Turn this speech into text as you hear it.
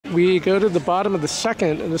We go to the bottom of the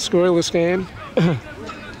second in the scoreless game.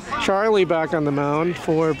 Charlie back on the mound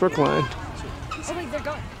for Brookline.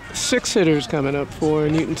 6 hitters coming up for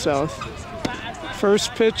Newton South.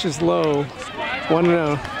 First pitch is low,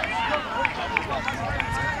 1-0.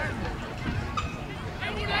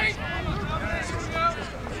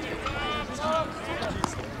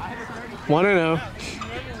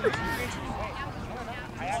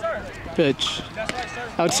 Pitch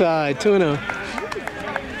outside, 2-0.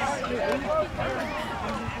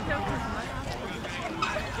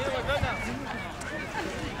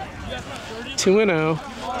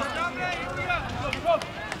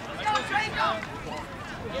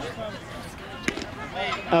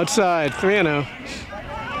 Outside, 3-0.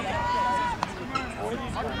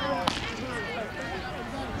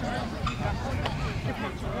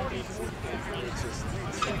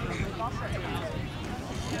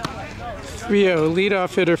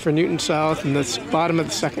 Leadoff hitter for Newton South in the bottom of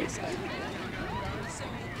the second.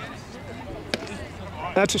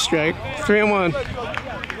 That's a strike. 3-1.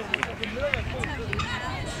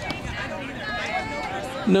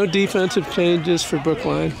 No defensive changes for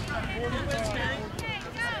Brookline.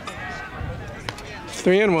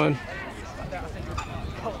 3-1.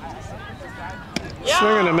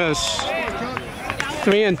 Swing and a miss.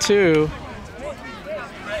 3-2.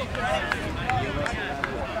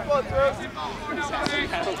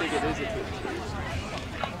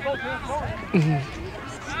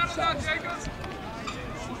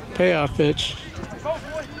 Payoff pitch.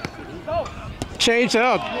 Changed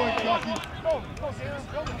up.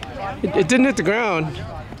 It didn't hit the ground.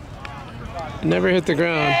 It never hit the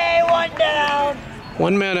ground. Hey, 1 down.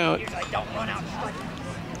 1 man out.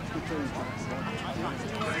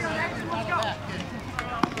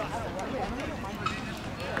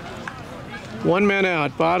 One man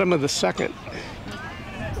out, bottom of the second.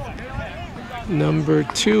 Number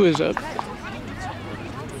 2 is up.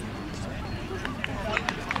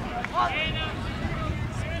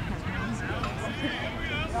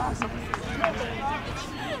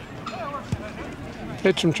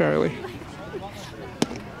 Pitch from Charlie.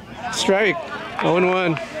 Strike,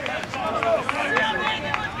 0-1.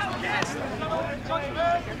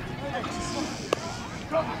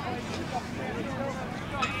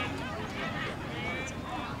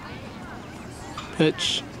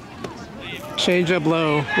 Pitch. Change up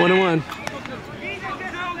low, 1-1.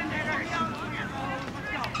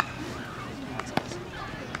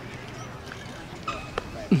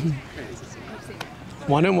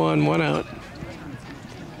 One and one out.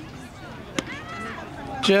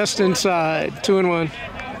 Just inside, 2-1.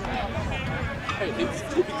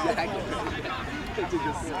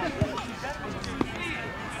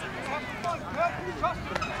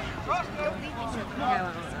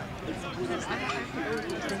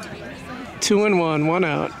 Two and one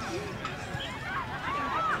out.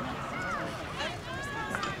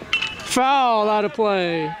 Foul, out of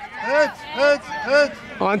play. Hits.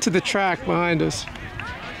 Onto the track behind us.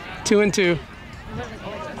 2-2.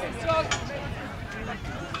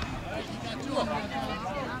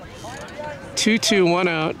 Two, 1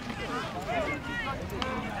 out.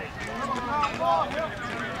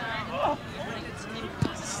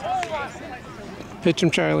 Pitch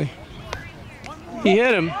him, Charlie. He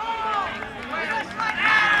hit him.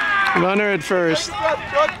 Runner at first.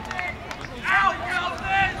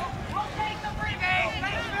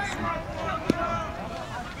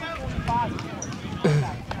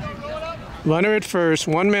 Runner at first,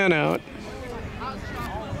 1 man out.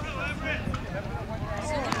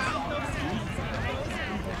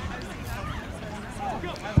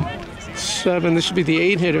 Seven, this should be the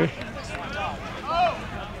 8 hitter.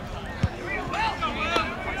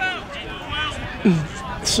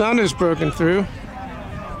 Sun is broken through.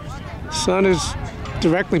 Sun is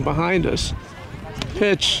directly behind us.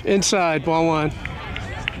 Pitch inside, ball 1.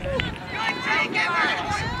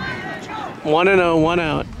 1-0, 1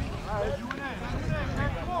 out.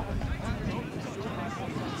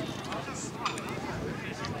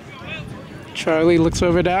 Charlie looks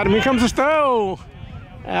over to Adam. Here comes his throw.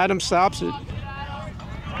 Adam stops it.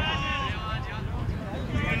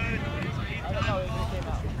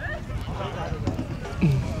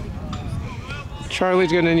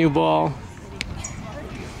 Charlie's getting a new ball.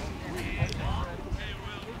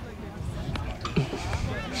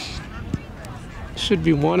 Should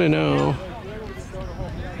be 1-0.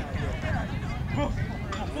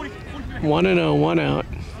 1-0, 1 out.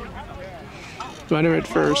 Runner at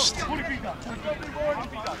first.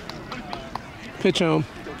 Pitch home.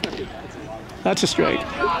 That's a strike.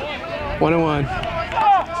 1-1.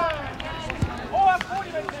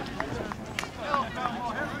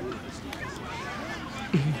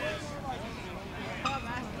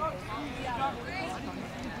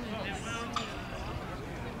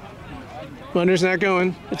 Runner's not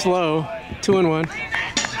going. It's low. 2-1.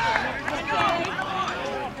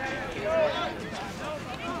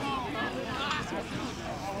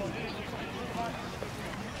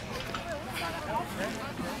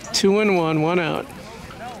 Two and one out.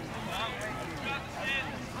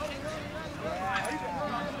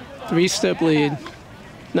 Three-step lead.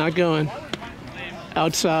 Not going.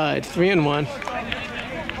 Outside. 3-1.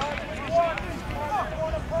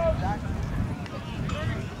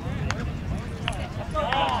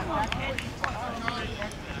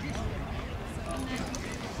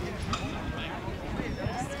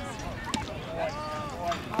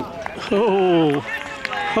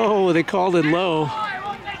 Oh, they called it low.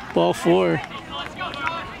 Ball 4.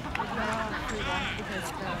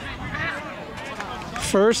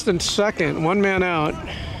 First and second, 1 man out.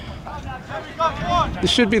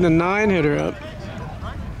 This should be the 9-hitter up.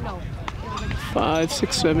 5,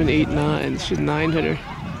 6, 7, 8, 9. This should 9-hitter.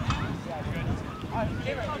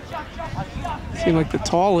 Seemed like the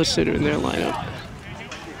tallest hitter in their lineup.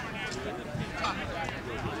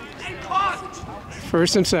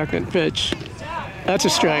 First and second, pitch. That's a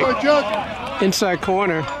strike. Inside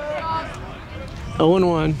corner.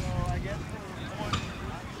 0-1.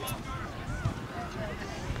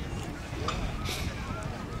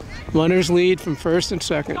 Runners lead from first and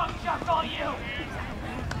second.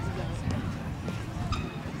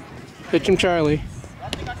 Pitch him, Charlie.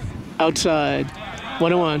 Outside.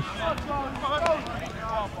 1-1.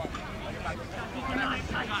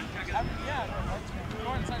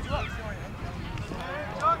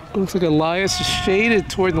 Looks like Elias is shaded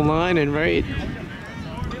toward the line and right.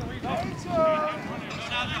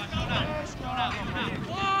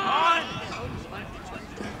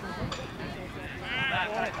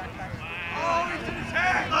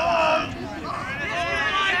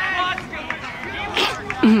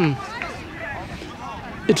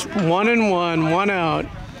 It's 1-1, 1 out.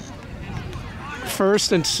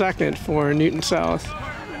 First and second for Newton South.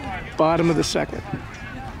 Bottom of the second.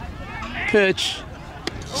 Pitch.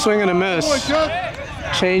 Swing and a miss.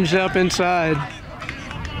 Changed up inside.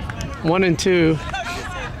 1-2.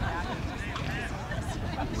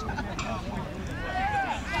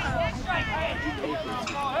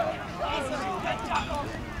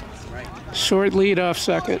 Short lead off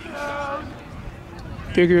second.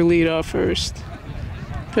 Bigger lead off first.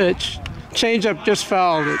 Pitch. Change up, just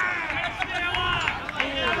fouled it.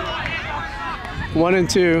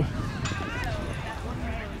 1-2.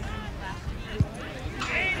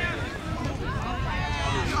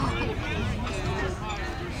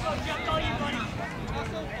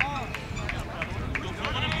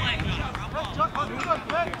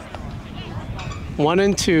 One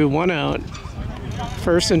and two, 1 out.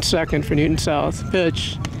 First and second for Newton South.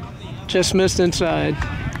 Pitch. Just missed inside.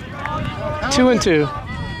 2-2.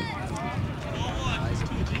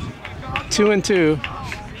 2-2.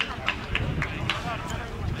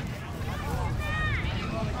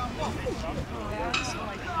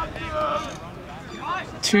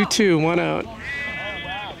 2-2, 1 out.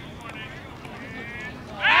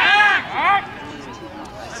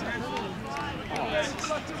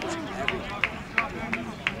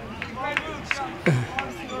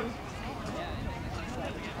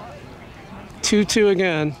 Two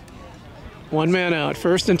again. 1 man out.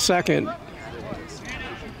 First and second.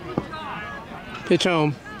 Pitch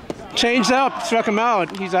home. Changed up. Struck him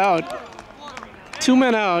out. He's out. 2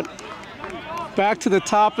 men out. Back to the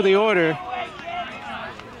top of the order.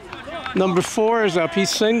 Number 4 is up. He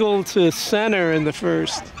singled to center in the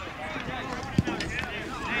first.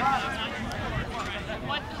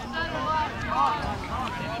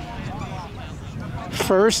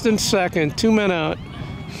 First and second. 2 men out.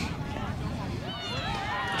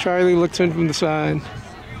 Charlie looks in from the side.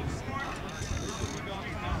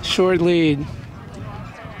 Short lead.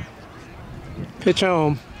 Pitch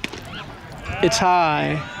home. It's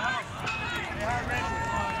high.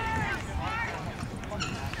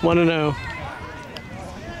 1-0.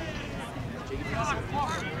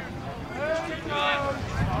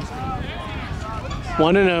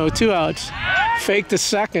 1-0, 2 outs. Fake the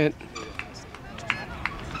second.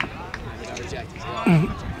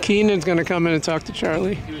 Keenan's going to come in and talk to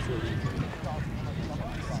Charlie.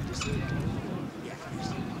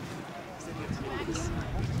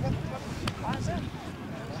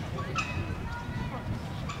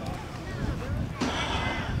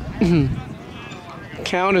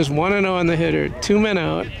 Count is 1-0 on the hitter. 2 men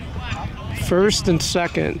out. First and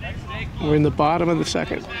second. We're in the bottom of the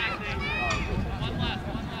second.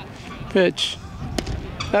 Pitch.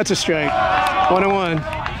 That's a strike.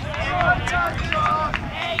 1-1.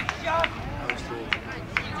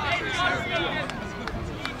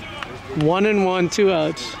 1-1, 2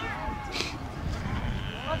 outs.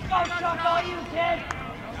 Let's go, Chuck, all you, kid.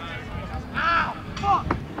 Ow,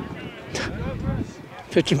 fuck.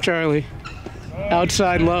 Pitch from Charlie.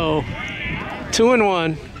 Outside low.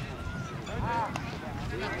 2-1.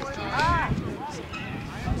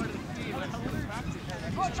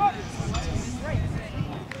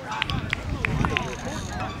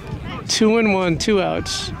 Two and 1, 2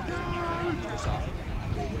 outs.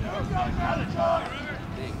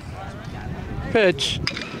 Pitch.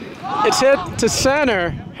 It's hit to center.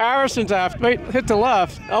 Harrison's after. Wait, hit to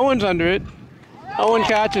left. Owen's under it. Owen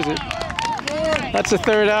catches it. That's the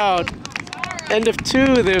third out. End of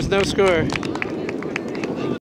 2, there's no score.